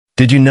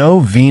Did you know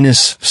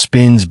Venus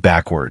spins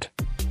backward?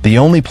 The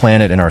only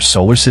planet in our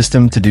solar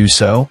system to do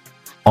so?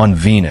 On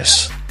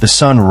Venus, the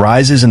sun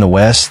rises in the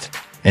west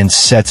and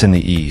sets in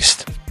the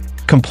east,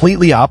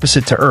 completely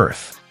opposite to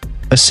Earth.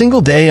 A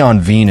single day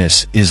on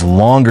Venus is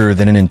longer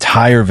than an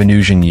entire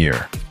Venusian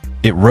year.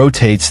 It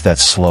rotates that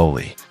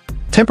slowly.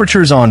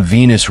 Temperatures on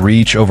Venus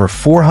reach over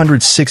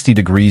 460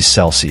 degrees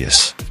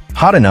Celsius,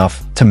 hot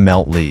enough to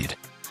melt lead.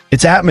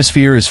 Its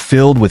atmosphere is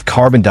filled with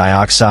carbon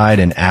dioxide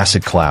and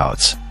acid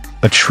clouds,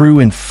 a true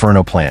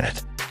inferno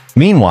planet.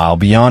 Meanwhile,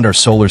 beyond our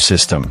solar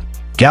system,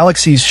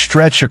 galaxies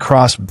stretch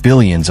across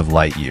billions of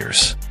light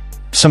years.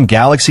 Some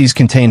galaxies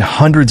contain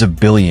hundreds of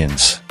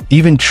billions,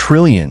 even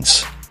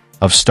trillions,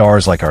 of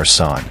stars like our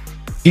sun.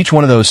 Each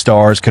one of those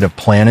stars could have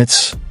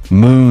planets,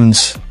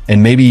 moons,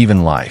 and maybe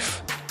even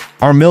life.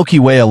 Our Milky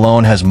Way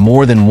alone has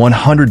more than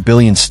 100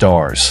 billion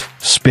stars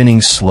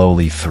spinning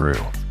slowly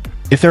through.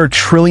 If there are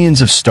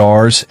trillions of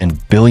stars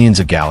and billions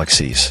of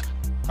galaxies,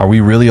 are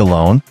we really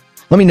alone?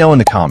 Let me know in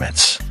the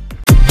comments.